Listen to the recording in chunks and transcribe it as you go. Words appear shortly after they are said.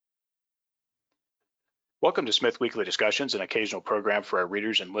Welcome to Smith Weekly Discussions, an occasional program for our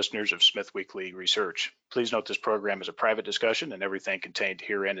readers and listeners of Smith Weekly Research. Please note this program is a private discussion and everything contained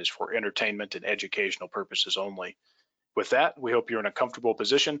herein is for entertainment and educational purposes only. With that, we hope you're in a comfortable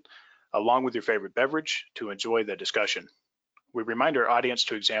position, along with your favorite beverage, to enjoy the discussion. We remind our audience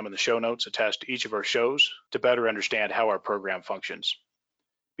to examine the show notes attached to each of our shows to better understand how our program functions.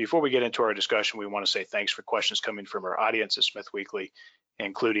 Before we get into our discussion, we want to say thanks for questions coming from our audience at Smith Weekly,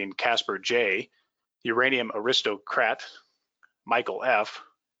 including Casper J., Uranium Aristocrat, Michael F.,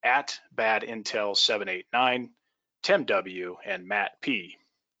 at Bad Intel 789, Tim W., and Matt P.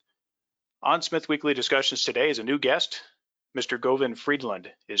 On Smith Weekly Discussions today is a new guest. Mr. Govind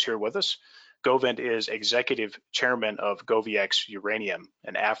Friedland is here with us. Govind is Executive Chairman of GoviEx Uranium,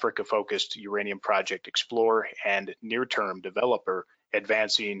 an Africa-focused uranium project explorer and near-term developer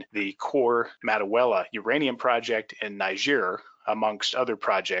advancing the Core Madaouela uranium project in Niger, amongst other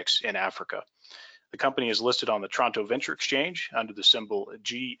projects in Africa. The company is listed on the Toronto Venture Exchange under the symbol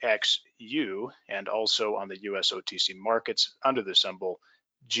GXU and also on the US OTC markets under the symbol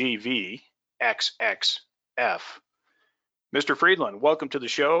GVXXF. Mr. Friedland, welcome to the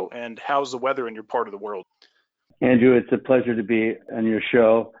show, and how's the weather in your part of the world? Andrew, it's a pleasure to be on your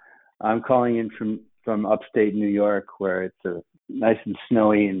show. I'm calling in from upstate New York, where it's a nice and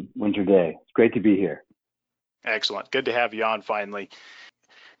snowy and winter day. It's great to be here. Excellent. Good to have you on finally.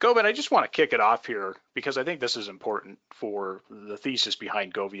 Govind, I just want to kick it off here because I think this is important for the thesis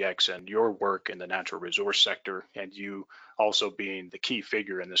behind GoviEx and your work in the natural resource sector, and you also being the key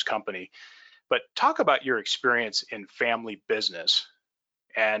figure in this company. But talk about your experience in family business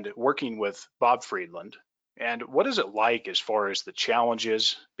and working with Bob Friedland, and what is it like as far as the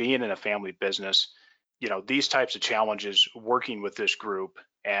challenges being in a family business, these types of challenges working with this group,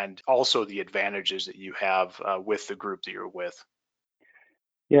 and also the advantages that you have with the group that you're with?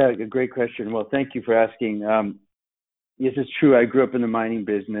 Yeah, a great question. Well, thank you for asking. Yes, it's true. I grew up in the mining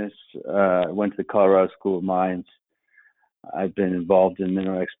business, went to the Colorado School of Mines. I've been involved in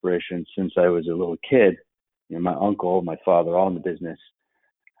mineral exploration since I was a little kid. My uncle, my father, all in the business.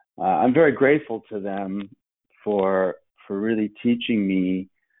 I'm very grateful to them for really teaching me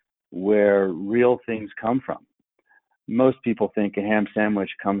where real things come from. Most people think a ham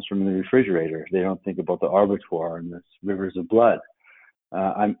sandwich comes from the refrigerator. They don't think about the abattoir and the rivers of blood.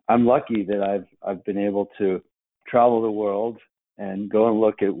 I'm lucky that I've been able to travel the world and go and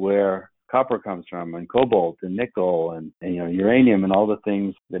look at where copper comes from, and cobalt and nickel and uranium and all the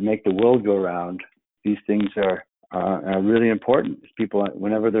things that make the world go round. These things are really important. People,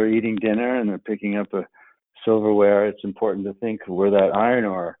 whenever they're eating dinner and they're picking up a silverware, it's important to think where that iron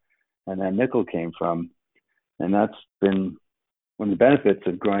ore and that nickel came from. And that's been one of the benefits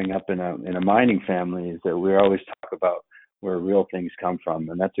of growing up in a mining family, is that we always talk about where real things come from.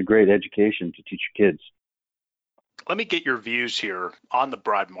 And that's a great education to teach your kids. Let me get your views here on the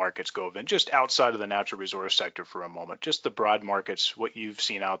broad markets, Govind, just outside of the natural resource sector for a moment, just the broad markets, what you've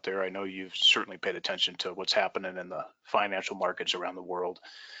seen out there. I know you've certainly paid attention to what's happening in the financial markets around the world.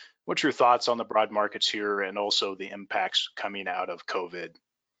 What's your thoughts on the broad markets here and also the impacts coming out of COVID?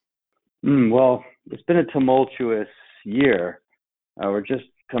 Well, it's been a tumultuous year. We're just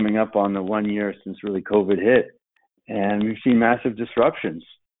coming up on the 1 year since really COVID hit, and we've seen massive disruptions.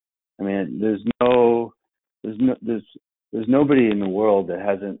 I mean, there's nobody in the world that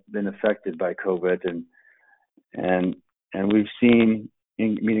hasn't been affected by COVID, and we've seen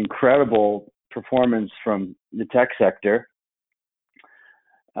incredible performance from the tech sector.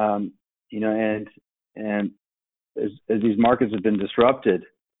 And as these markets have been disrupted,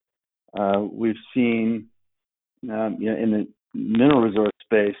 we've seen in the mineral resource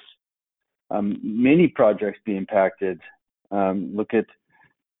space many projects be impacted. Look at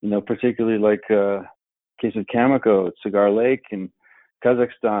particularly like case of Cameco at Cigar Lake in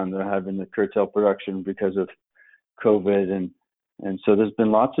Kazakhstan. They're having to curtail production because of COVID, and so there's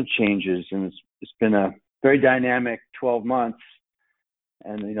been lots of changes, and it's been a very dynamic 12 months.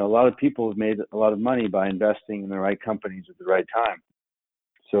 And a lot of people have made a lot of money by investing in the right companies at the right time.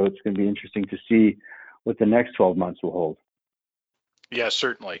 So it's going to be interesting to see what the next 12 months will hold. Yeah,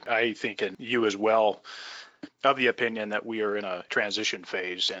 certainly. I think, and you as well, of the opinion that we are in a transition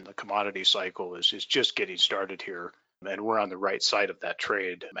phase and the commodity cycle is just getting started here. And we're on the right side of that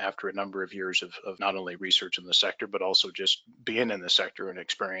trade after a number of years of not only research in the sector, but also just being in the sector and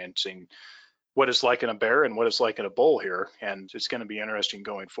experiencing what it's like in a bear and what it's like in a bull here. And it's going to be interesting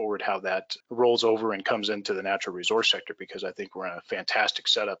going forward how that rolls over and comes into the natural resource sector, because I think we're in a fantastic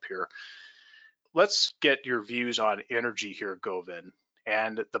setup here. Let's get your views on energy here, Govind,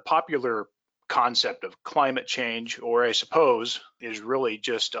 and the popular concept of climate change, or I suppose is really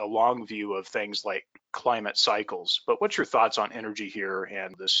just a long view of things like climate cycles. But what's your thoughts on energy here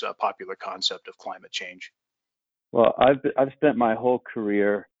and this popular concept of climate change? Well, I've spent my whole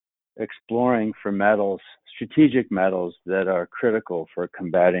career exploring for metals, strategic metals that are critical for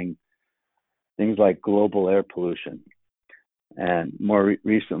combating things like global air pollution, and more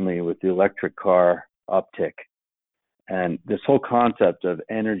recently with the electric car uptick, and this whole concept of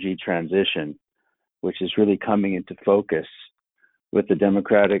energy transition, which is really coming into focus with the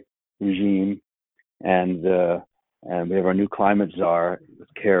democratic regime, and we have our new climate czar with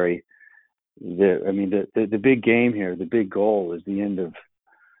Kerry. The big game here, the big goal is the end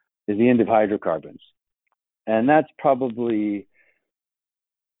of hydrocarbons, and that's probably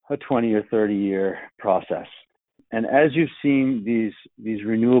a 20 or 30 year process. And as you've seen these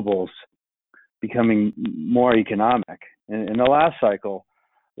renewables becoming more economic, in the last cycle,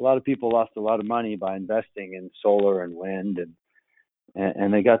 a lot of people lost a lot of money by investing in solar and wind,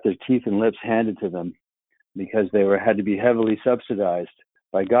 and they got their teeth and lips handed to them because they had to be heavily subsidized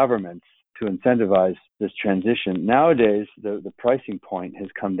by governments to incentivize this transition. Nowadays, the pricing point has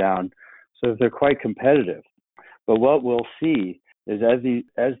come down, so they're quite competitive. But what we'll see is as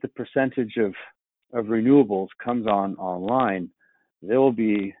the percentage of renewables comes online, there will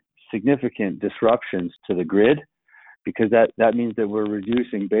be significant disruptions to the grid, because that means that we're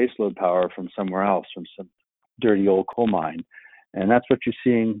reducing baseload power from somewhere else, from some dirty old coal mine. And that's what you're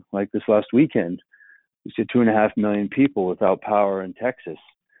seeing like this last weekend. You see 2.5 million people without power in Texas.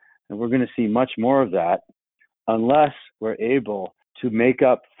 And we're going to see much more of that unless we're able to make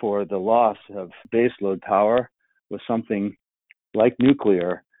up for the loss of baseload power with something like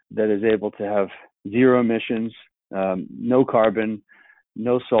nuclear that is able to have zero emissions, no carbon,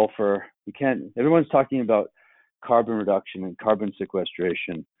 no sulfur. Everyone's talking about carbon reduction and carbon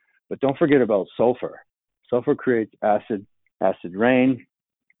sequestration, but don't forget about sulfur. Sulfur creates acid rain.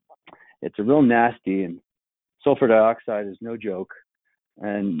 It's a real nasty, and sulfur dioxide is no joke.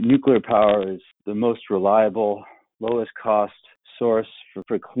 And nuclear power is the most reliable, lowest cost source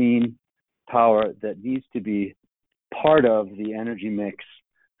for clean power that needs to be part of the energy mix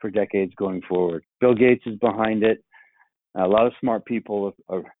for decades going forward. Bill Gates is behind it. A lot of smart people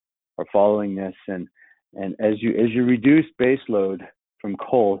are following this, and as you reduce baseload from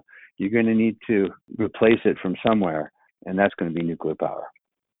coal, you're going to need to replace it from somewhere, and that's going to be nuclear power.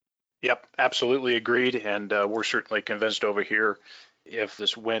 Yep, absolutely agreed. And we're certainly convinced over here, if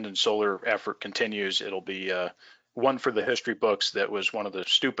this wind and solar effort continues, it'll be one for the history books. That was one of the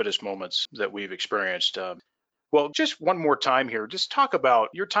stupidest moments that we've experienced. Well, just one more time here, just talk about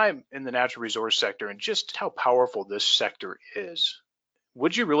your time in the natural resource sector and just how powerful this sector is.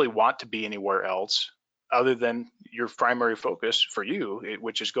 Would you really want to be anywhere else other than your primary focus for you,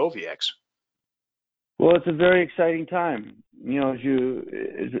 which is GoviEx? Well, it's a very exciting time.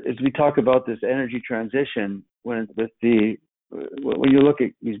 As we talk about this energy transition, when you look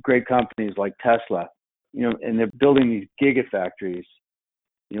at these great companies like Tesla, and they're building these gigafactories.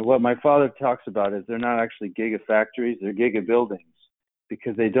 What my father talks about is they're not actually gigafactories, they're gigabuildings,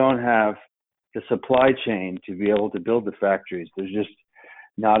 because they don't have the supply chain to be able to build the factories. There's just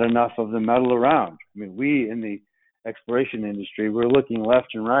not enough of the metal around. We in the exploration industry, we're looking left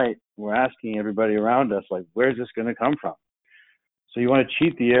and right. We're asking everybody around us, like, where's this going to come from? So you want to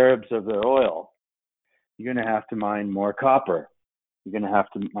cheat the Arabs of their oil, you're going to have to mine more copper. You're going to have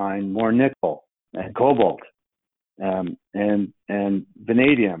to mine more nickel and cobalt, and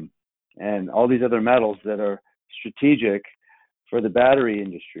vanadium, and all these other metals that are strategic for the battery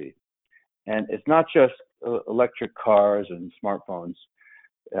industry. And it's not just electric cars and smartphones.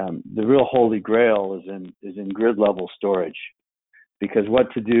 The real holy grail is in grid level storage, because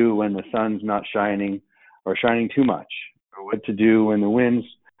what to do when the sun's not shining or shining too much, or what to do when the wind's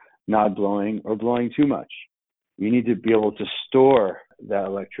not blowing or blowing too much. You need to be able to store that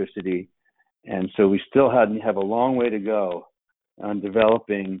electricity. And so we still have a long way to go on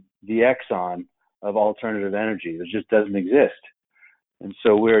developing the Exxon of alternative energy. It just doesn't exist. And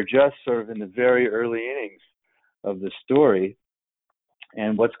so we're just sort of in the very early innings of the story.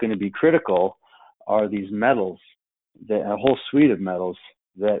 And what's going to be critical are these metals, a whole suite of metals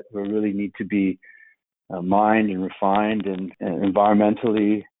that really need to be mined and refined and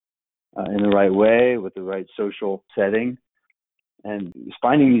environmentally in the right way, with the right social setting. And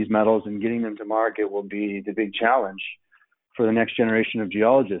finding these metals and getting them to market will be the big challenge for the next generation of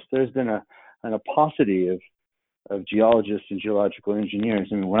geologists. There's been an paucity of geologists and geological engineers.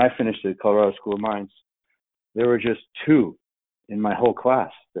 When I finished at Colorado School of Mines, there were just 2 in my whole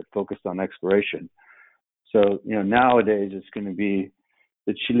class that focused on exploration. So, nowadays it's going to be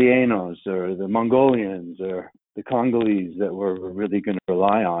the Chilenos or the Mongolians or the Congolese that we're really going to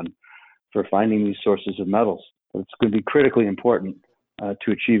rely on for finding these sources of metals. It's going to be critically important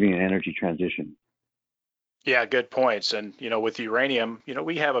to achieving an energy transition. Yeah, good points. And, with uranium,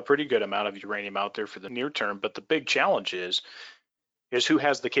 we have a pretty good amount of uranium out there for the near term, but the big challenge is who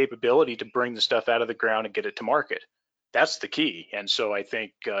has the capability to bring the stuff out of the ground and get it to market. That's the key. And so I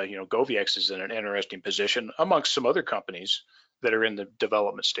think, GoviEx is in an interesting position amongst some other companies that are in the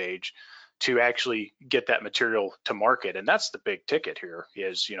development stage to actually get that material to market. And that's the big ticket here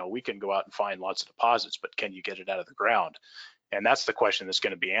is, we can go out and find lots of deposits, but can you get it out of the ground? And that's the question that's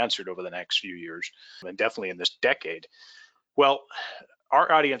going to be answered over the next few years and definitely in this decade. Well,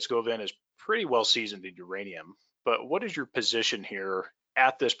 our audience, Govind, is pretty well seasoned in uranium, but what is your position here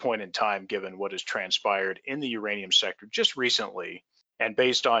at this point in time, given what has transpired in the uranium sector just recently, and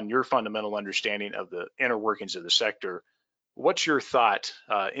based on your fundamental understanding of the inner workings of the sector, what's your thought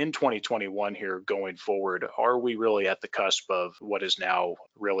in 2021 here going forward? Are we really at the cusp of what is now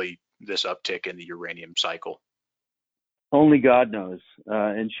really this uptick in the uranium cycle? Only God knows,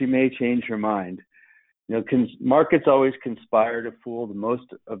 and she may change her mind. Markets always conspire to fool the most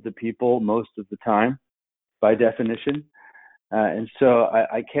of the people most of the time, by definition. And so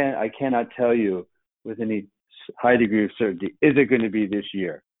I cannot tell you with any high degree of certainty, is it going to be this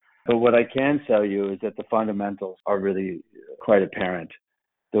year? But what I can tell you is that the fundamentals are really quite apparent.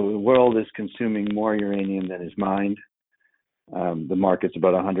 The world is consuming more uranium than is mined. The market's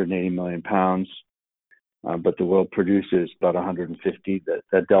about 180 million pounds, but the world produces about 150.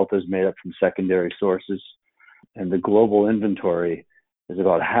 That delta is made up from secondary sources. And the global inventory is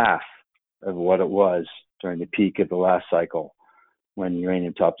about half of what it was during the peak of the last cycle when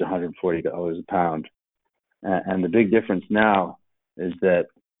uranium topped $140 a pound. And the big difference now is that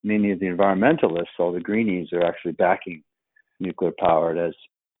many of the environmentalists, all the greenies, are actually backing nuclear power as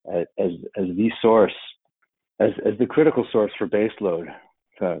the source, as the critical source for baseload,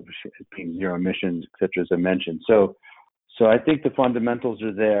 being zero emissions, et cetera, as I mentioned. So I think the fundamentals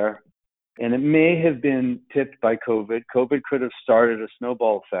are there. And it may have been tipped by COVID. COVID could have started a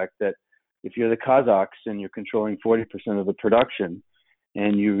snowball effect that if you're the Kazakhs and you're controlling 40% of the production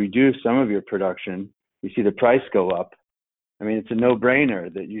and you reduce some of your production, you see the price go up. I mean, it's a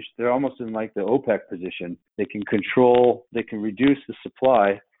no-brainer that they're almost in like the OPEC position. They can reduce the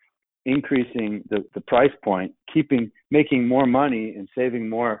supply, increasing the price point, making more money and saving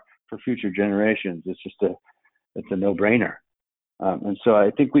more for future generations. It's a no-brainer. And so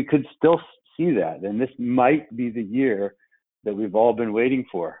I think we could still see that. And this might be the year that we've all been waiting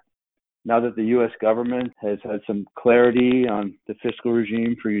for. Now that the U.S. government has had some clarity on the fiscal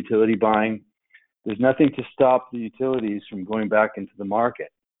regime for utility buying, there's nothing to stop the utilities from going back into the market.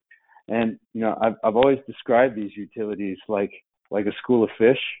 And, I've always described these utilities like a school of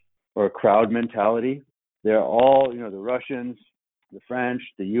fish or a crowd mentality. They're all, the Russians, the French,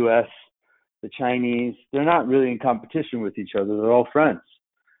 the U.S., the Chinese, they're not really in competition with each other. They're all friends.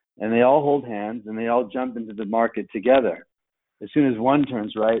 And they all hold hands and they all jump into the market together. As soon as one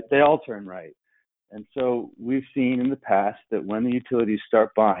turns right, they all turn right. And so we've seen in the past that when the utilities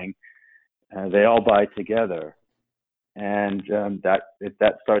start buying, they all buy together. And if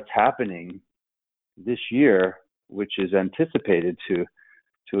that starts happening this year, which is anticipated to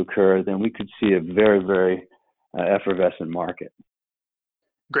occur, then we could see a very, very effervescent market.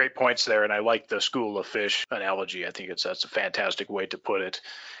 Great points there. And I like the school of fish analogy. I think that's a fantastic way to put it.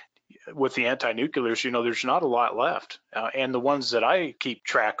 With the anti-nuclears, there's not a lot left. And the ones that I keep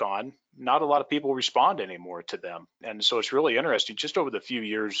track on, not a lot of people respond anymore to them. And so it's really interesting, just over the few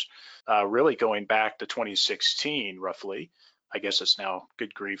years, really going back to 2016, roughly, I guess it's now,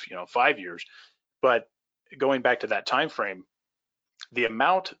 good grief, 5 years. But going back to that time frame, the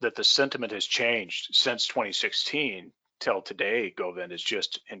amount that the sentiment has changed since 2016 till today, Govind, is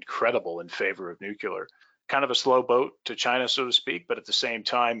just incredible in favor of nuclear. Kind of a slow boat to China, so to speak, but at the same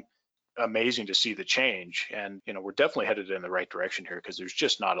time, amazing to see the change. And, we're definitely headed in the right direction here because there's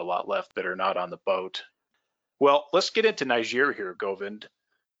just not a lot left that are not on the boat. Well, let's get into Niger here, Govind.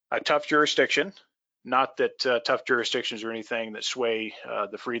 A tough jurisdiction. Not that tough jurisdictions are anything that sway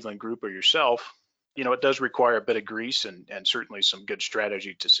the Friedland Group or yourself. It does require a bit of grease and certainly some good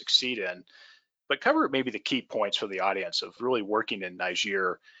strategy to succeed in. But cover maybe the key points for the audience of really working in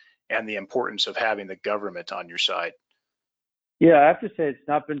Niger and the importance of having the government on your side. Yeah, I have to say it's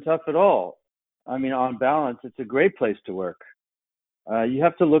not been tough at all. I mean, on balance, it's a great place to work. You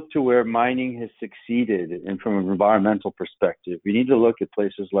have to look to where mining has succeeded, and from an environmental perspective, you need to look at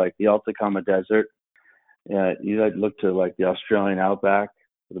places like the Atacama Desert. You look to like the Australian outback,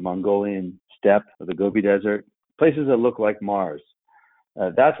 the Mongolian steppe, or the Gobi Desert, places that look like Mars.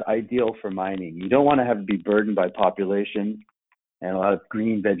 That's ideal for mining. You don't want to have to be burdened by population and a lot of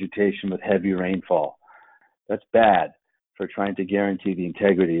green vegetation with heavy rainfall. That's bad for trying to guarantee the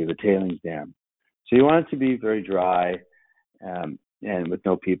integrity of a tailings dam. So you want it to be very dry and with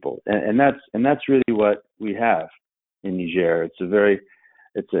no people, and that's really what we have in Niger. It's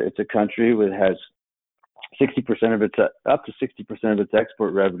a country that has 60% of its up to 60% of its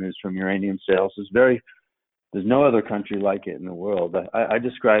export revenues from uranium sales. There's no other country like it in the world. I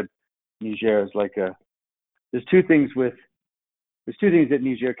describe Niger as like there's two things that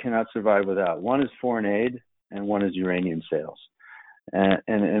Niger cannot survive without. One is foreign aid, and one is uranium sales. And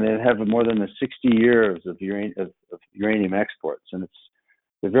they have more than 60 years of uranium exports, and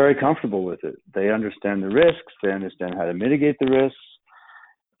they're very comfortable with it. They understand the risks, they understand how to mitigate the risks,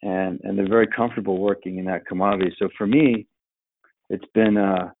 and they're very comfortable working in that commodity. So for me, it's been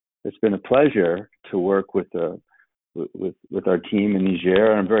a pleasure to work with our team in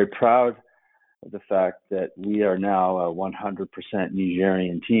Niger, and I'm very proud of the fact that we are now a 100%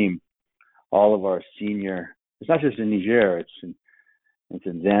 Nigerian team. All of our senior, it's not just in Niger, it's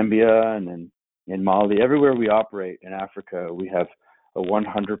in Zambia and in Mali. Everywhere we operate in Africa, we have a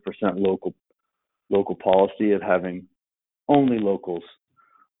 100% local policy of having only locals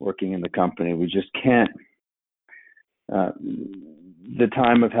working in the company. We just can't. The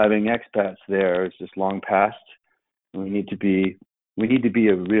time of having expats there is just long past. We need to be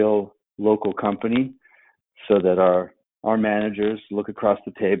a real local company, so that our managers look across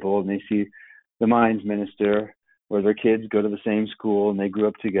the table and they see the mines minister, where their kids go to the same school and they grew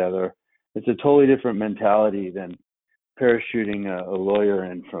up together. It's a totally different mentality than parachuting a lawyer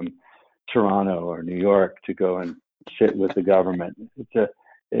in from Toronto or New York to go and sit with the government.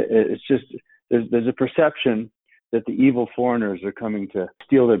 It's just there's a perception that the evil foreigners are coming to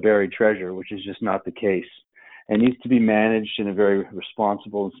steal their buried treasure, which is just not the case. It needs to be managed in a very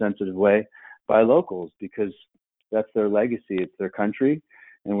responsible and sensitive way by locals, because that's their legacy. It's their country,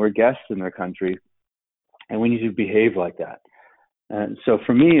 and we're guests in their country, and we need to behave like that. And so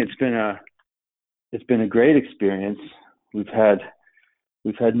for me, it's been a great experience. We've had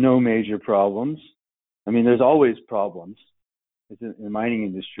no major problems. I mean, there's always problems. It's in the mining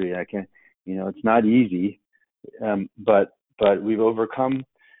industry. It's not easy, but we've overcome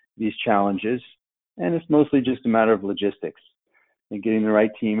these challenges, and it's mostly just a matter of logistics and getting the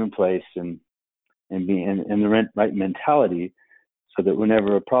right team in place and the right mentality, so that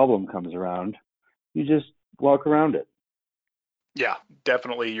whenever a problem comes around, you just walk around it. Yeah,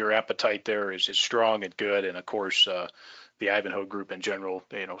 definitely your appetite there is strong and good. And of course, the Ivanhoe Group in general,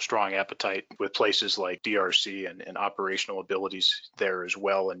 strong appetite with places like DRC and operational abilities there as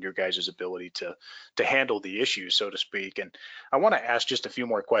well, and your guys' ability to handle the issues, so to speak. And I want to ask just a few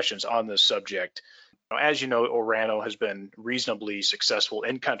more questions on this subject. As you know, Orano has been reasonably successful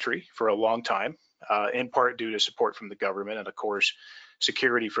in country for a long time, in part due to support from the government and, of course,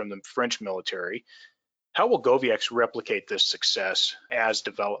 security from the French military. How will GoviEx replicate this success as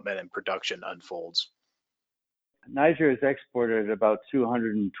development and production unfolds? Niger has exported about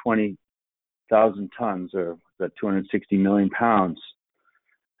 220,000 tons, or about 260 million pounds,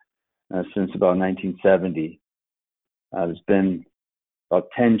 since about 1970. There's been about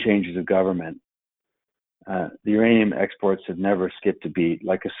 10 changes of government. The uranium exports have never skipped a beat.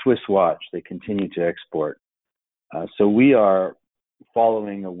 Like a Swiss watch, they continue to export. So we are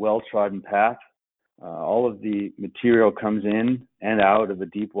following a well-trodden path. All of the material comes in and out of the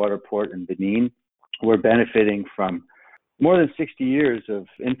deep water port in Benin. We're benefiting from more than 60 years of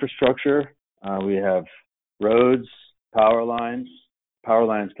infrastructure. We have roads, power lines. Power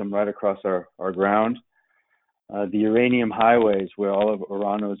lines come right across our ground. The uranium highways, where all of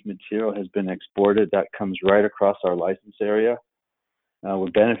Orano's material has been exported, that comes right across our license area.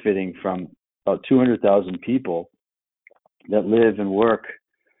 We're benefiting from about 200,000 people that live and work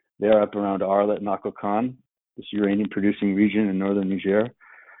there up around Arlit and Akokan, this uranium producing region in northern Niger.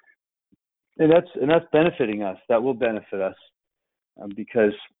 And that's benefiting us. That will benefit us,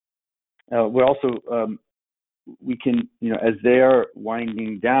 because we're also we can, as they are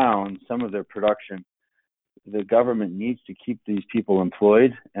winding down some of their production, the government needs to keep these people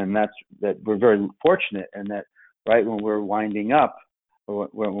employed, and that we're very fortunate, and that right when we're winding up, or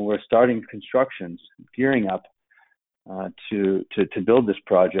when we're starting constructions, gearing up to build this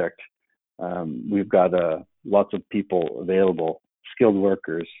project, we've got lots of people available, skilled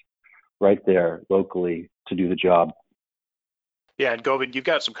workers, right there locally to do the job. Yeah, and Govind, you've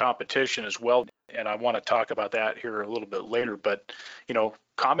got some competition as well, and I want to talk about that here a little bit later. But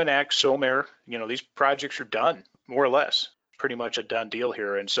Cominac, Somer, these projects are done, more or less, pretty much a done deal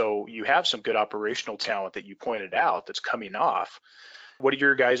here. And so you have some good operational talent that you pointed out that's coming off. What are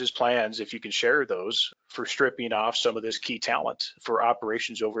your guys' plans, if you can share those, for stripping off some of this key talent for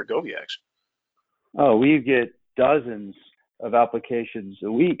operations over at GoviEx? Oh, we get dozens of applications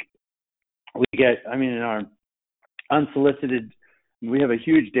a week. We get, in our unsolicited, we have a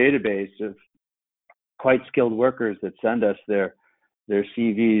huge database of quite skilled workers that send us their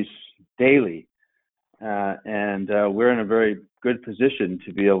CVs daily. And we're in a very good position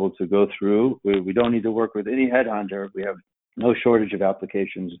to be able to go through. We don't need to work with any headhunter. We have no shortage of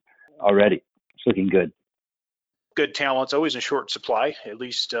applications already. It's looking good. Good talent's always in short supply, at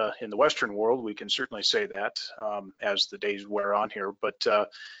least in the Western world. We can certainly say that as the days wear on here. But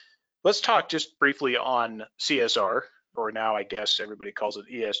let's talk just briefly on CSR, or now I guess everybody calls it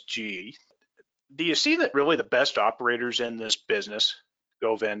ESG. Do you see that really the best operators in this business,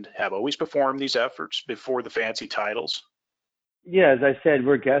 Govind, have always performed these efforts before the fancy titles? Yeah, as I said,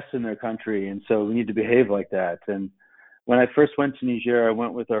 we're guests in their country, and so we need to behave like that. And when I first went to Niger, I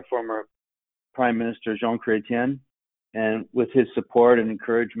went with our former Prime Minister Jean Chrétien, and with his support and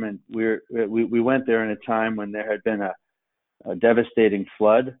encouragement, we went there in a time when there had been a devastating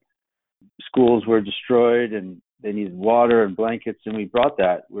flood. Schools were destroyed, and they needed water and blankets, and we brought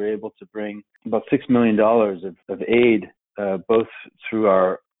that. We were able to bring about $6 million of aid, both through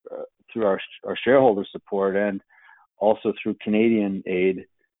our shareholder support and also through Canadian aid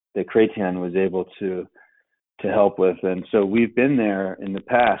that Chrétien was able to help with. And so we've been there in the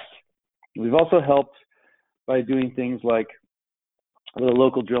past. We've also helped by doing things like with a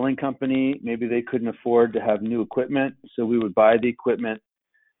local drilling company. Maybe they couldn't afford to have new equipment, so we would buy the equipment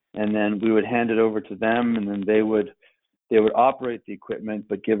and then we would hand it over to them, and then they would operate the equipment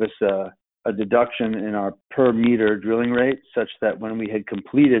but give us a deduction in our per meter drilling rate, such that when we had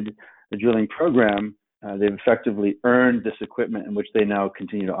completed the drilling program, they've effectively earned this equipment in which they now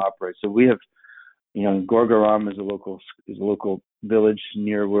continue to operate. So we have, Gorgaram is a local village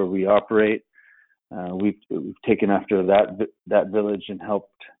near where we operate. We've taken after that village and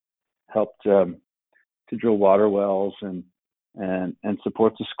helped to drill water wells and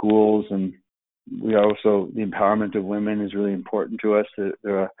support the schools. And we also, the empowerment of women is really important to us.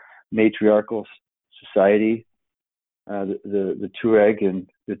 They're a matriarchal society. The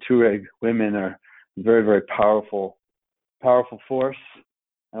Tuareg women are very, very powerful force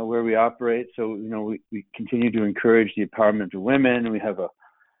where we operate. So we continue to encourage the empowerment of women. We have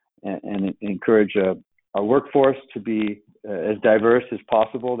and encourage our workforce to be as diverse as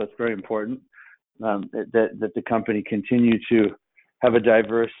possible. That's very important. That the company continue to have a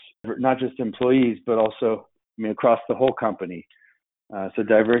diverse, not just employees, but also across the whole company. So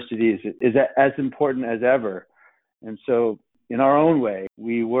diversity is as important as ever. And so in our own way,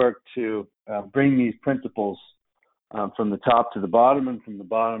 we work to bring these principles from the top to the bottom and from the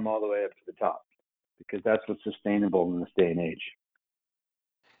bottom all the way up to the top, because that's what's sustainable in this day and age.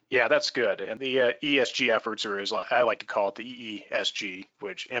 Yeah, that's good. And the ESG efforts, or as I like to call it, the EESG,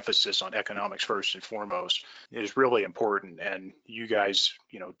 which emphasis on economics first and foremost, is really important. And you guys,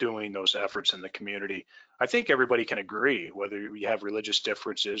 doing those efforts in the community, I think everybody can agree, whether you have religious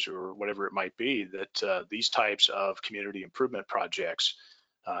differences or whatever it might be, that these types of community improvement projects,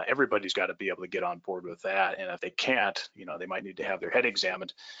 everybody's got to be able to get on board with that. And if they can't, they might need to have their head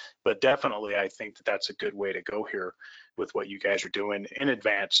examined. But definitely, I think that that's a good way to go here with what you guys are doing in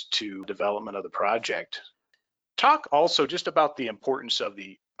advance to development of the project. Talk also just about the importance of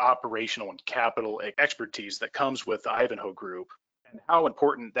the operational and capital expertise that comes with the Ivanhoe Group, and how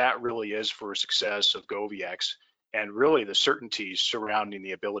important that really is for success of GoviEx, and really the certainties surrounding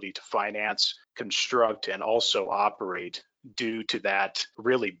the ability to finance, construct, and also operate due to that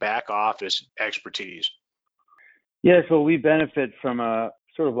really back office expertise. Yes, well, we benefit from a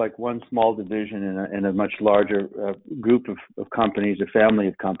sort of like one small division in a much larger group of companies, a family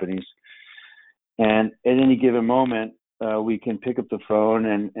of companies. And at any given moment, we can pick up the phone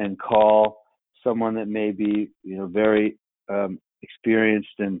and call someone that may be, very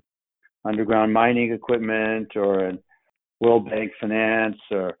experienced in underground mining equipment or in World Bank finance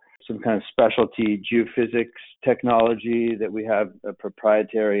or some kind of specialty geophysics technology that we have a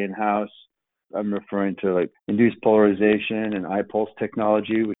proprietary in-house. I'm referring to like induced polarization and iPulse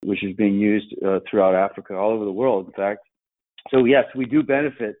technology, which is being used throughout Africa, all over the world, in fact. So yes, we do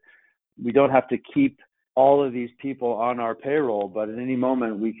benefit. We don't have to keep all of these people on our payroll, but at any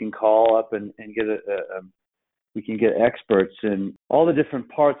moment we can call up and get we can get experts in all the different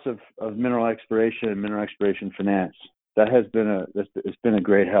parts of mineral exploration and mineral exploration finance. That has been it's been a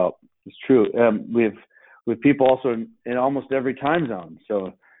great help. It's true. We have people also in almost every time zone.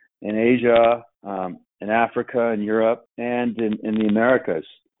 So in Asia, in Africa, in Europe, and in the Americas.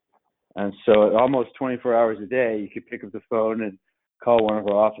 And so almost 24 hours a day, you could pick up the phone and call one of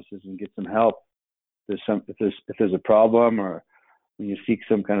our offices and get some help. If there's a problem or when you seek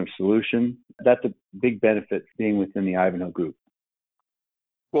some kind of solution. That's a big benefit being within the Ivanhoe Group.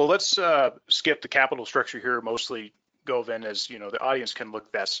 Well, let's skip the capital structure here, mostly Govind, as you know, the audience can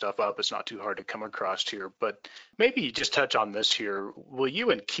look that stuff up. It's not too hard to come across here, but maybe just touch on this here. Will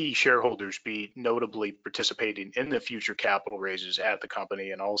you and key shareholders be notably participating in the future capital raises at the company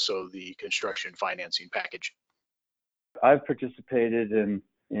and also the construction financing package? I've participated in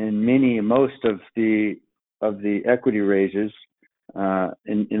most of the equity raises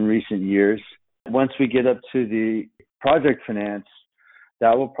in recent years. Once we get up to the project finance,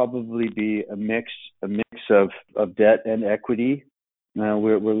 that will probably be a mix of debt and equity.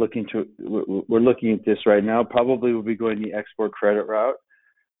 We're looking at this right now. Probably we'll be going the export credit route.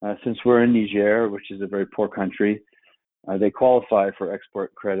 Since we're in Niger, which is a very poor country, they qualify for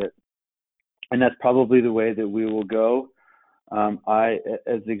export credit, and that's probably the way that we will go. I,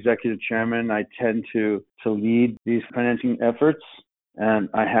 as the executive chairman, I tend to lead these financing efforts, and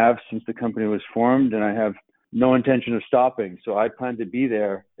I have since the company was formed, and I have no intention of stopping. So I plan to be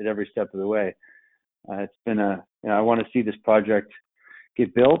there at every step of the way. It's been I want to see this project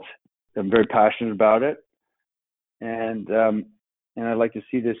get built. I'm very passionate about it, and I'd like to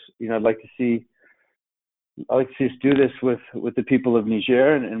see this. I'd like to see us do this with the people of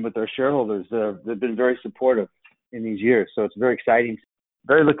Niger and with our shareholders. They've been very supportive in these years, so it's very exciting.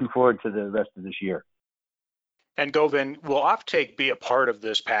 Very looking forward to the rest of this year. And Govind, will offtake be a part of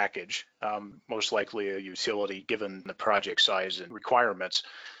this package? Most likely a utility, given the project size and requirements.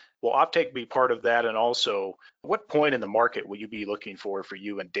 Will offtake be part of that? And also, what point in the market will you be looking for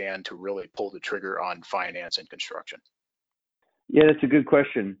you and Dan to really pull the trigger on finance and construction? Yeah, that's a good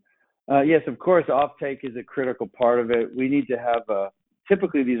question. Yes, of course, offtake is a critical part of it. We need to have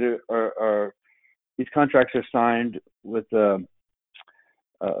typically these contracts are signed with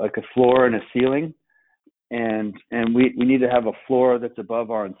like a floor and a ceiling. And we need to have a floor that's above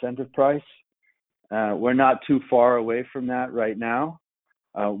our incentive price. We're not too far away from that right now.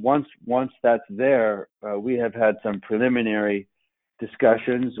 Once that's there, we have had some preliminary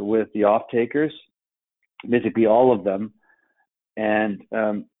discussions with the off-takers, basically all of them. And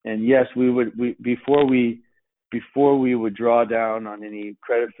yes, before we would draw down on any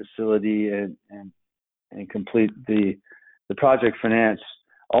credit facility and complete the project finance,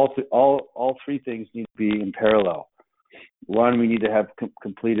 all three things need to be in parallel. One, we need to have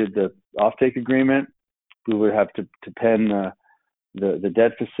completed the offtake agreement. We would have to pen the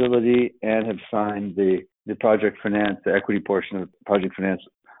debt facility and have signed the project finance, the equity portion of project finance,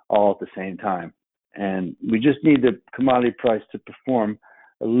 all at the same time. And we just need the commodity price to perform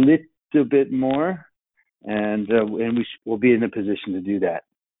a little bit more, and we'll be in a position to do that.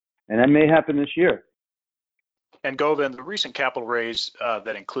 And that may happen this year. And Govind, the recent capital raise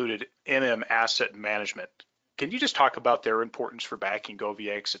that included MM Asset Management, can you just talk about their importance for backing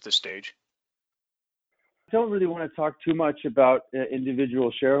GoviEx at this stage? I don't really want to talk too much about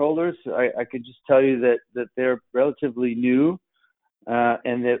individual shareholders. I could just tell you that they're relatively new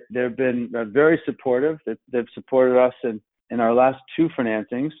and that they've been very supportive. They've supported us in our last two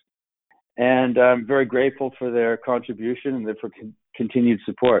financings, and I'm very grateful for their contribution and for continued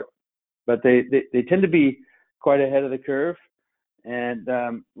support. But they tend to be quite ahead of the curve, and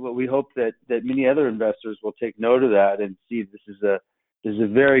we hope that many other investors will take note of that and see this is a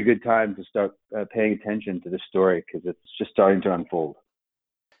very good time to start paying attention to this story, because it's just starting to unfold.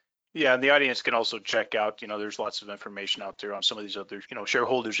 Yeah, and the audience can also check out, there's lots of information out there on some of these other,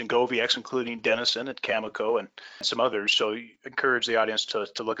 shareholders in GoviEx, including Denison and Cameco and some others. So encourage the audience to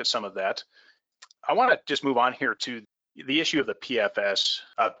look at some of that. I want to just move on here to the issue of the PFS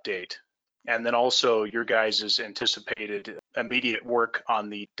update, and then also your guys' anticipated immediate work on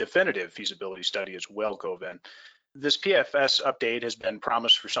the definitive feasibility study as well, Govind. This PFS update has been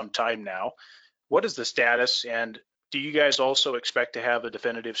promised for some time now. What is the status, and do you guys also expect to have a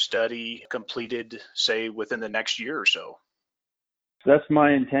definitive study completed, say, within the next year or so? That's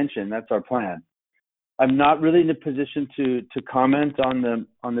my intention. That's our plan. I'm not really in a position to comment on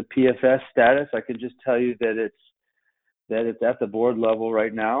the PFS status. I can just tell you that it's at the board level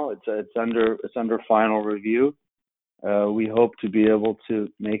right now. It's under final review. We hope to be able to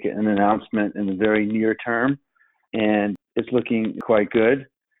make an announcement in the very near term, and it's looking quite good.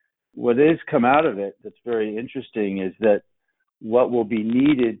 What has come out of it that's very interesting is that what will be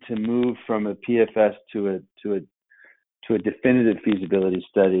needed to move from a PFS to a definitive feasibility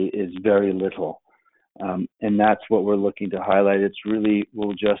study is very little, and that's what we're looking to highlight. It's really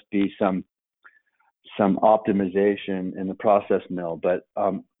will just be some optimization in the process mill, but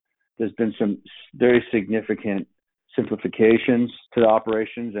there's been some very significant simplifications to the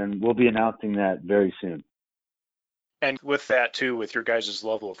operations, and we'll be announcing that very soon. And with that too, with your guys'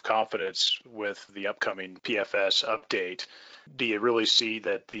 level of confidence with the upcoming PFS update, do you really see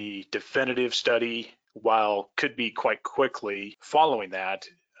that the definitive study, while could be quite quickly following that,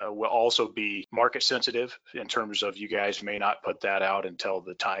 will also be market sensitive in terms of you guys may not put that out until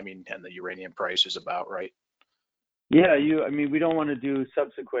the timing and the uranium price is about right? Yeah, we don't want to do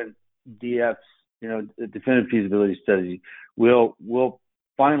subsequent DFs, definitive feasibility studies. We'll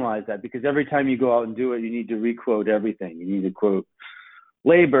finalize that, because every time you go out and do it, you need to requote everything. You need to quote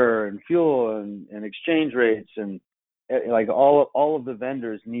labor and fuel and exchange rates, and like all of the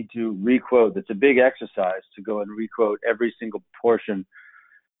vendors need to requote. It's a big exercise to go and requote every single portion,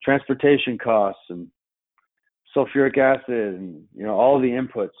 transportation costs and sulfuric acid, and all the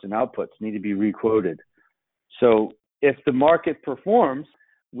inputs and outputs need to be requoted. So if the market performs,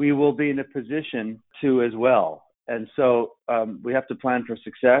 we will be in a position to as well. And so we have to plan for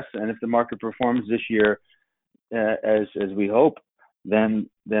success. And if the market performs this year as we hope, then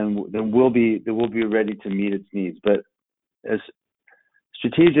we'll be ready to meet its needs. But as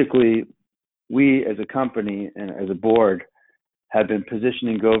strategically, we as a company and as a board have been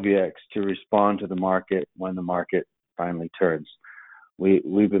positioning GoviEx to respond to the market when the market finally turns.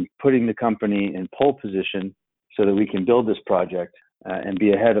 We've been putting the company in pole position so that we can build this project and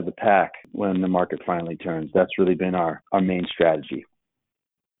be ahead of the pack when the market finally turns. That's really been our main strategy.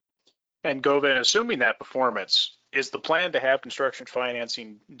 And Govind, assuming that performance, is the plan to have construction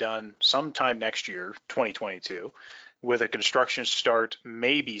financing done sometime next year, 2022, with a construction start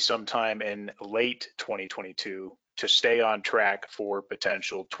maybe sometime in late 2022 to stay on track for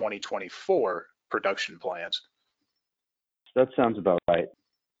potential 2024 production plans? That sounds about right.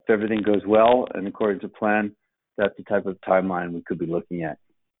 If everything goes well and according to plan, that's the type of timeline we could be looking at.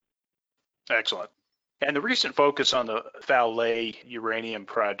 Excellent. And the recent focus on the Vale uranium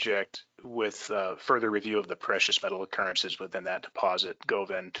project with further review of the precious metal occurrences within that deposit,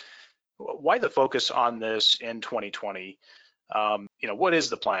 Govind, why the focus on this in 2020? What is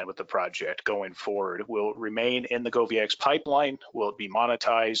the plan with the project going forward? Will it remain in the GoviEx pipeline? Will it be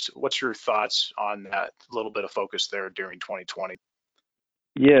monetized? What's your thoughts on that little bit of focus there during 2020?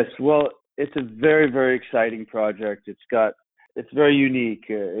 Yes, well, it's a very, very exciting project. It's very unique.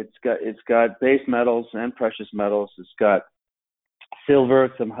 It's got base metals and precious metals. It's got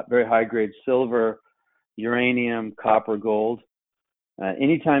silver, some very high grade silver, uranium, copper, gold.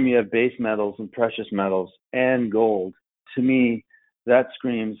 Anytime you have base metals and precious metals and gold, to me, that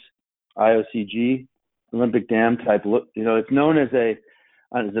screams IOCG, Olympic Dam type look. It's known as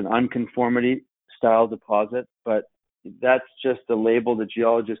an unconformity style deposit, but that's just the label that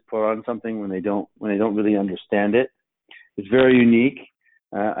geologists put on something when they don't really understand it. It's very unique.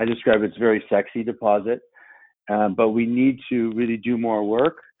 I describe it as a very sexy deposit, but we need to really do more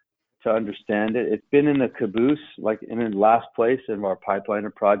work to understand it. It's been in the caboose, like in the last place in our pipeline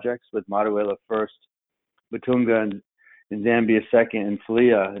of projects, with Madawiela first, Mutunga in Zambia second, and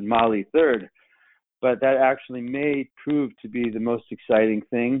Falia in Mali third. But that actually may prove to be the most exciting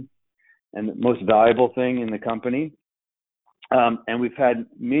thing and the most valuable thing in the company. And we've had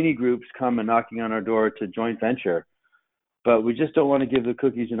many groups come and knocking on our door to joint venture, but we just don't want to give the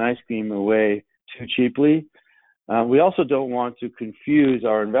cookies and ice cream away too cheaply. We also don't want to confuse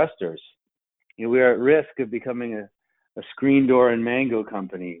our investors. We are at risk of becoming a screen door and mango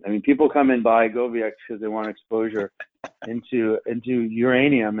company. I mean, people come and buy GoviEx because they want exposure into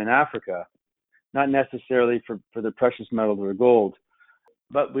uranium in Africa, not necessarily for the precious metals or gold.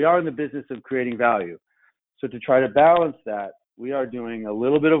 But we are in the business of creating value. So to try to balance that, we are doing a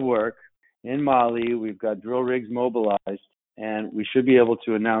little bit of work in Mali. We've got drill rigs mobilized, and we should be able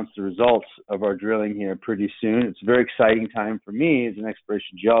to announce the results of our drilling here pretty soon. It's a very exciting time for me as an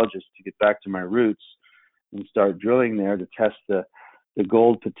exploration geologist to get back to my roots and start drilling there to test the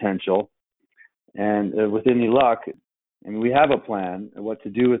gold potential. And with any luck, we have a plan of what to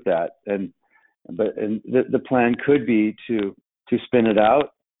do with that. And the plan could be to spin it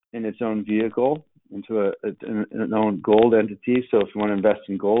out in its own vehicle into an own gold entity. So if you want to invest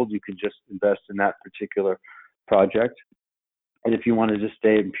in gold, you could just invest in that particular project. And if you want to just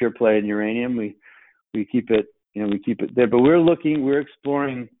stay in pure play in uranium, we keep it there. But we're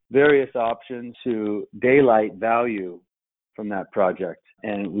exploring various options to daylight value from that project.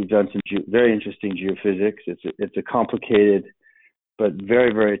 And we've done some very interesting geophysics. It's a complicated but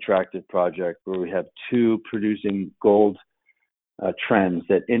very, very attractive project where we have two producing gold trends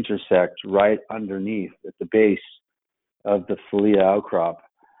that intersect right underneath at the base of the Falia outcrop.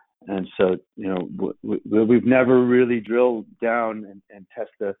 And so, we've never really drilled down and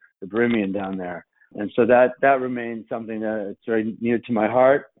test the Birimian down there. And so that remains something that's very near to my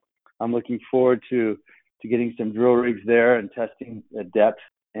heart. I'm looking forward to getting some drill rigs there and testing at depth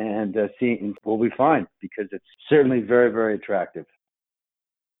and seeing what we find, because it's certainly very, very attractive.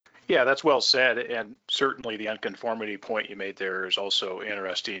 Yeah, that's well said. And certainly the unconformity point you made there is also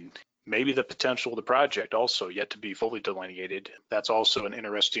interesting. Maybe the potential of the project also yet to be fully delineated. That's also an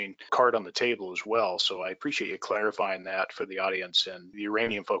interesting card on the table as well. So I appreciate you clarifying that for the audience. And the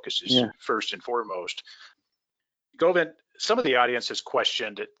uranium focus is first and foremost. Govind, some of the audience has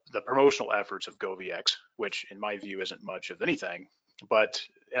questioned the promotional efforts of GoviX, which in my view isn't much of anything,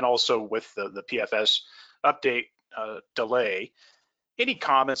 and also with the PFS update delay. Any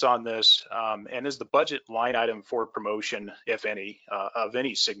comments on this? And is the budget line item for promotion, if any, of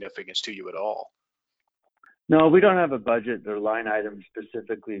any significance to you at all? No, we don't have a budget or line item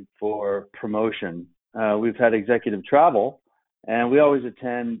specifically for promotion. We've had executive travel, and we always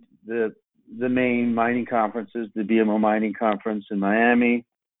attend the main mining conferences, the BMO Mining Conference in Miami,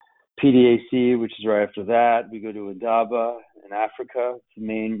 PDAC, which is right after that. We go to Indaba in Africa, it's the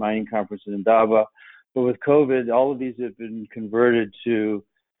main mining conference in Indaba. But with COVID, all of these have been converted to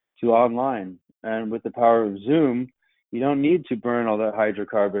online. And with the power of Zoom, you don't need to burn all that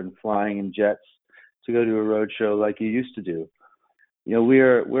hydrocarbon flying in jets to go to a roadshow like you used to do. You know,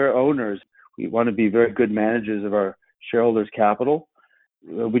 we're owners. We want to be very good managers of our shareholders' capital.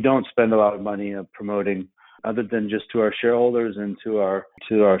 We don't spend a lot of money promoting, other than just to our shareholders and to our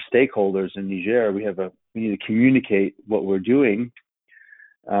stakeholders in Niger. We need to communicate what we're doing.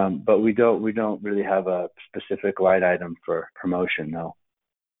 But we don't really have a specific line item for promotion, no.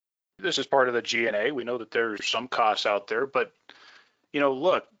 This is part of the G&A. We know that there's some costs out there, but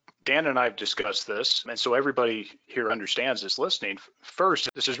look, Dan and I have discussed this, and so everybody here understands this listening. First,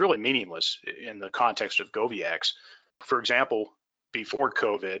 this is really meaningless in the context of GoviX. For example, before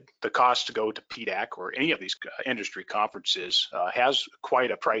COVID, the cost to go to PDAC or any of these industry conferences has quite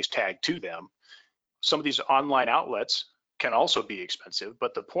a price tag to them. Some of these online outlets can also be expensive,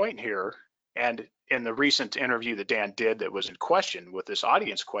 but the point here, and in the recent interview that Dan did that was in question with this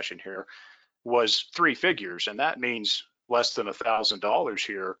audience question here, was 3 figures, and that means less than $1,000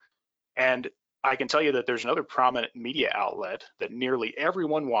 here. And I can tell you that there's another prominent media outlet that nearly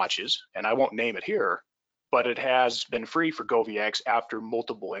everyone watches, and I won't name it here, but it has been free for GoviX after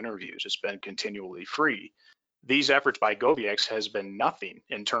multiple interviews. It's been continually free. These efforts by GoviX has been nothing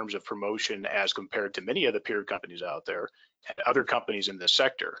in terms of promotion as compared to many of the peer companies out there and other companies in this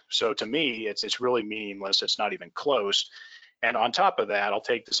sector. So to me, it's really meaningless. It's not even close. And on top of that, I'll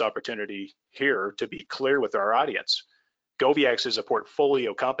take this opportunity here to be clear with our audience. GoviX is a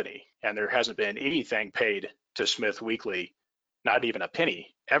portfolio company, and there hasn't been anything paid to Smith Weekly, not even a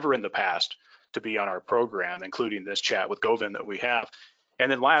penny, ever in the past to be on our program, including this chat with Govind that we have.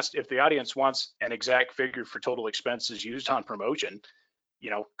 And then last, if the audience wants an exact figure for total expenses used on promotion,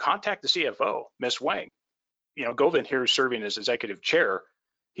 contact the CFO, Ms. Wang. Govind here is serving as executive chair.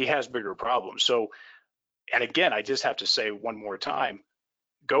 He has bigger problems. So, and again, I just have to say one more time,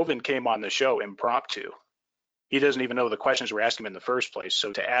 Govind came on the show impromptu. He doesn't even know the questions we're asking him in the first place.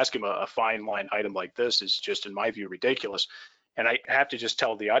 So to ask him a fine line item like this is just, in my view, ridiculous. And I have to just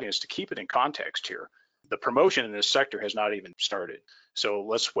tell the audience to keep it in context here. The promotion in this sector has not even started. So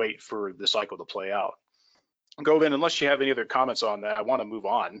let's wait for the cycle to play out. Govind, unless you have any other comments on that, I want to move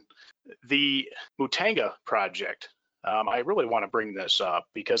on. The Mutanga project, I really want to bring this up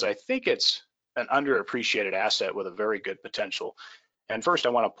because I think it's an underappreciated asset with a very good potential. And first, I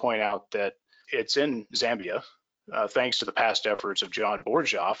want to point out that it's in Zambia, thanks to the past efforts of John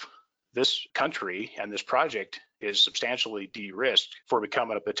Borjoff. This country and this project is substantially de-risked for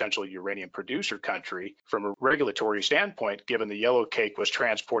becoming a potential uranium producer country from a regulatory standpoint, given the yellow cake was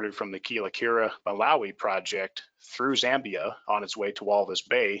transported from the Kila-Kira Malawi project through Zambia on its way to Walvis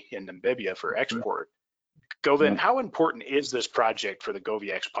Bay in Namibia for export. Govind, how important is this project for the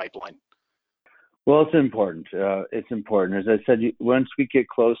GoviX pipeline? Well, it's important. It's important. As I said, once we get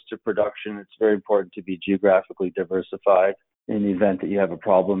close to production, it's very important to be geographically diversified. In the event that you have a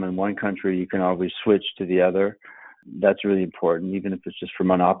problem in one country, you can always switch to the other. That's really important, even if it's just from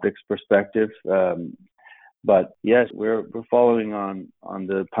an optics perspective. But yes, we're following on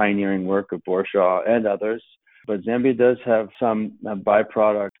the pioneering work of Borshaw and others. But Zambia does have some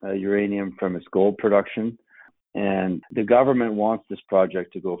byproduct uranium from its gold production. And the government wants this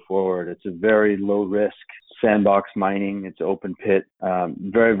project to go forward. It's a very low risk sandbox mining. It's open pit,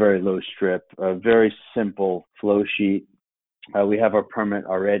 very, very low strip, a very simple flow sheet. We have our permit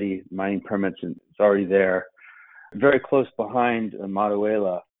already, mining permits, and it's already there. Very close behind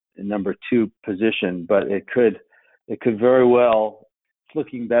Matuela in number 2 position, but it could very well, it's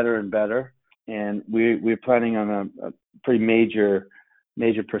looking better and better. and we're planning on a pretty major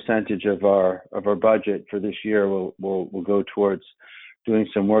percentage of our budget for this year will go towards doing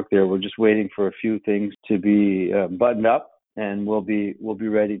some work there. We're just waiting for a few things to be buttoned up, and we'll be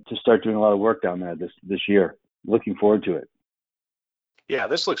ready to start doing a lot of work down there this year. Looking forward to it. Yeah,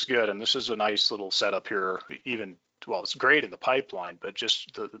 this looks good, and this is a nice little setup here. Even, well, it's great in the pipeline, but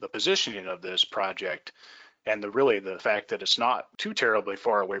just the positioning of this project and the fact that it's not too terribly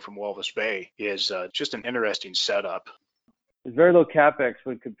far away from Walvis Bay is just an interesting setup. It's very low capex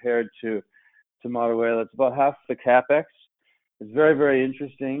when compared to Motueka. It's about half the capex. It's very, very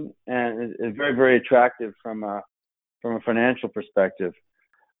interesting, and it's very, very attractive from a financial perspective.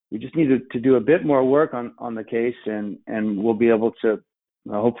 We just need to do a bit more work on the case, and we'll be able to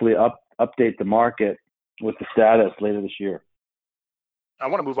hopefully update the market with the status later this year. I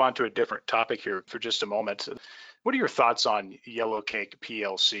want to move on to a different topic here for just a moment. What are your thoughts on Yellowcake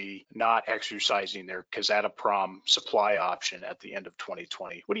PLC not exercising their Kazatomprom supply option at the end of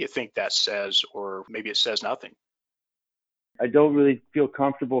 2020? What do you think that says, or maybe it says nothing? I don't really feel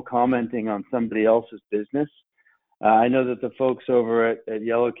comfortable commenting on somebody else's business. I know that the folks over at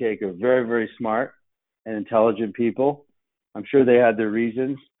Yellowcake are very, very smart and intelligent people. I'm sure they had their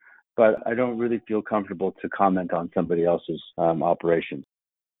reasons, but I don't really feel comfortable to comment on somebody else's operations.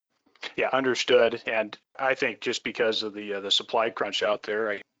 Yeah, understood. And I think just because of the supply crunch out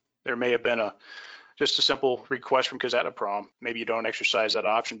there, there may have been just a simple request from Kazatomprom. Maybe you don't exercise that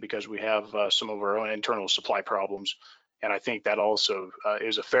option because we have some of our own internal supply problems. And I think that also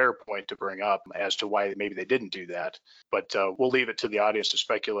is a fair point to bring up as to why maybe they didn't do that. But we'll leave it to the audience to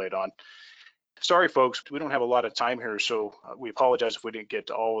speculate on. Sorry, folks, we don't have a lot of time here, so we apologize if we didn't get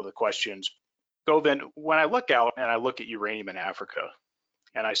to all of the questions. Govind, when I look out and I look at uranium in Africa,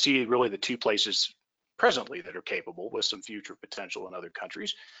 and I see really the two places presently that are capable with some future potential in other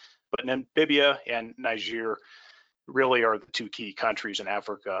countries, but Namibia and Niger really are the two key countries in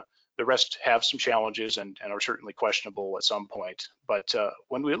Africa. The rest have some challenges and are certainly questionable at some point. But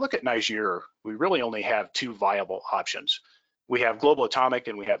when we look at Niger, we really only have two viable options. We have Global Atomic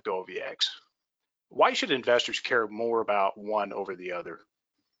and we have GoviEx. Why should investors care more about one over the other?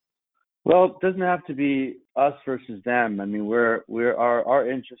 Well, it doesn't have to be us versus them. I mean, our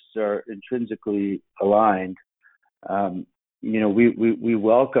interests are intrinsically aligned. We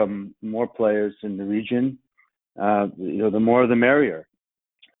welcome more players in the region. The more the merrier.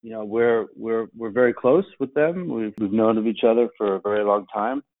 We're very close with them. We've known of each other for a very long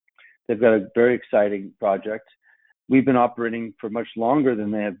time. They've got a very exciting project. We've been operating for much longer than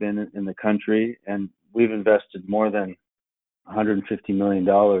they have been in the country, and we've invested more than $150 million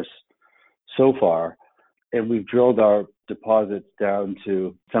so far, and we've drilled our deposits down to,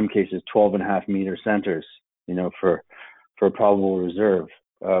 in some cases, 12.5 meter centers, for a probable reserve,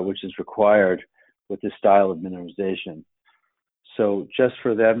 which is required with this style of mineralization. So just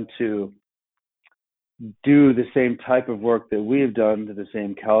for them to do the same type of work that we have done to the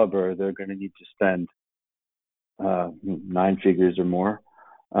same caliber, they're going to need to spend 9 figures or more.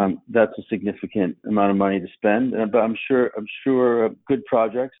 That's a significant amount of money to spend, but I'm sure good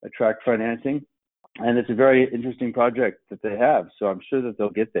projects attract financing, and it's a very interesting project that they have. So I'm sure that they'll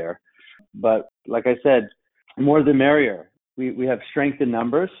get there. But like I said, more the merrier. We have strength in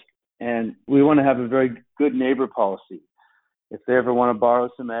numbers, and we want to have a very good neighbor policy. If they ever want to borrow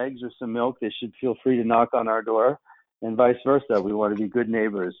some eggs or some milk, they should feel free to knock on our door, and vice versa. We want to be good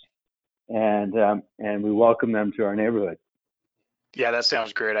neighbors, and we welcome them to our neighborhood. Yeah, that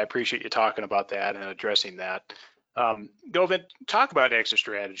sounds great. I appreciate you talking about that and addressing that. Govind, talk about exit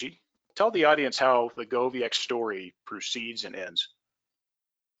strategy. Tell the audience how the GoviEx story proceeds and ends.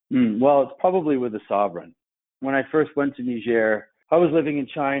 Well, it's probably with the sovereign. When I first went to Niger, I was living in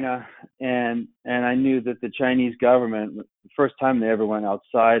China, and I knew that the Chinese government, the first time they ever went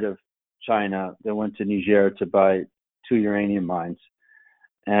outside of China, they went to Niger to buy 2 uranium mines.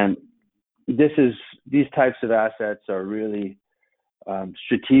 And these types of assets are really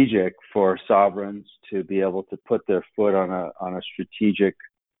strategic for sovereigns to be able to put their foot on a strategic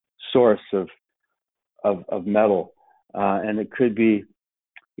source of metal, and it could be,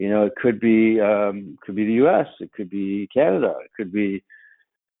 it could be the U.S., it could be Canada, it could be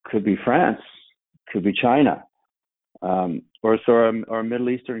France, it could be China, or a Middle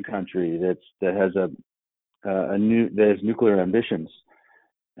Eastern country that has nuclear ambitions.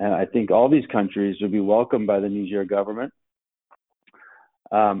 And I think all these countries would be welcomed by the Niger government.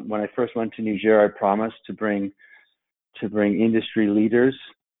 When I first went to Niger, I promised to bring industry leaders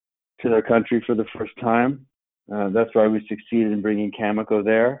to their country for the first time. That's why we succeeded in bringing Cameco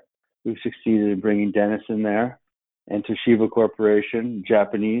there. We've succeeded in bringing Denison there, and Toshiba Corporation,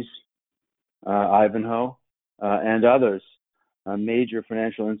 Japanese Ivanhoe, and others, major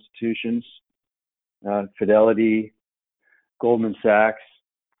financial institutions, Fidelity, Goldman Sachs,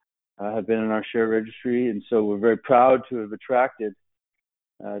 have been in our share registry. And so we're very proud to have attracted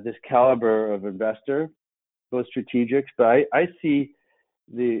this caliber of investor, both strategics, but I see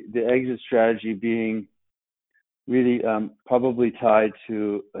the exit strategy being really probably tied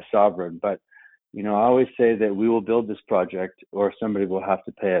to a sovereign. But I always say that we will build this project, or somebody will have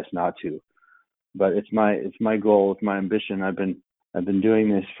to pay us not to. But it's my goal, it's my ambition. I've been doing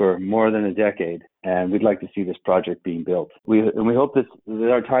this for more than a decade, and we'd like to see this project being built. We hope that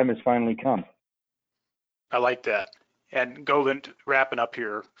our time has finally come. I like that. And Govind, wrapping up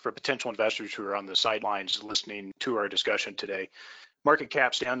here for potential investors who are on the sidelines listening to our discussion today, market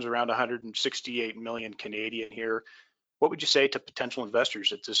cap stands around 168 million Canadian here. What would you say to potential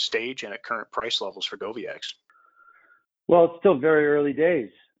investors at this stage and at current price levels for GoviEx? Well, it's still very early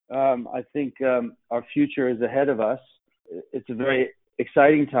days. I think our future is ahead of us. It's a very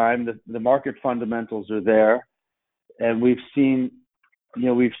exciting time. The market fundamentals are there, and we've seen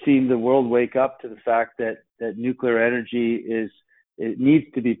the world wake up to the fact that nuclear energy needs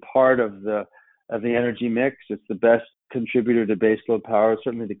to be part of the energy mix. It's the best contributor to baseload power,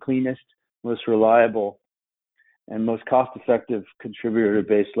 certainly the cleanest, most reliable, and most cost-effective contributor to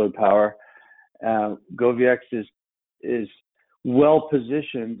baseload power. GoviEx is well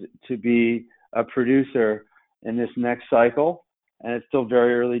positioned to be a producer in this next cycle, and it's still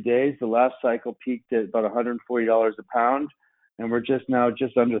very early days. The last cycle peaked at about $140 a pound, and we're just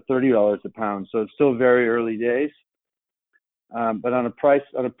under $30 a pound. So it's still very early days. But on a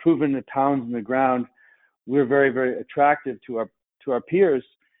proven pounds in the ground, we're very, very attractive to our peers,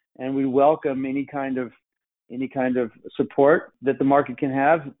 and we welcome any kind of support that the market can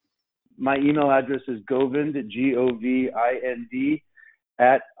have. My email address is Govind, Govind,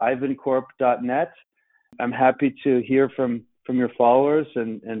 @ivancorp.net. I'm happy to hear from your followers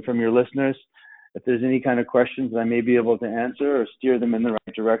and from your listeners. If there's any kind of questions that I may be able to answer or steer them in the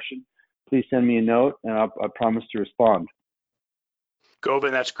right direction, please send me a note, and I promise to respond.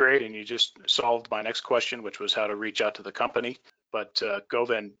 Govind, that's great. And you just solved my next question, which was how to reach out to the company. But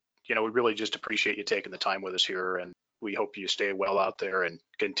Govind, we really just appreciate you taking the time with us here, and we hope you stay well out there and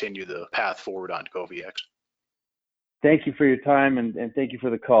continue the path forward on GoviEx. Thank you for your time, and thank you for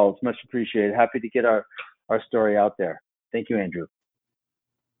the call. It's much appreciated. Happy to get our story out there. Thank you, Andrew.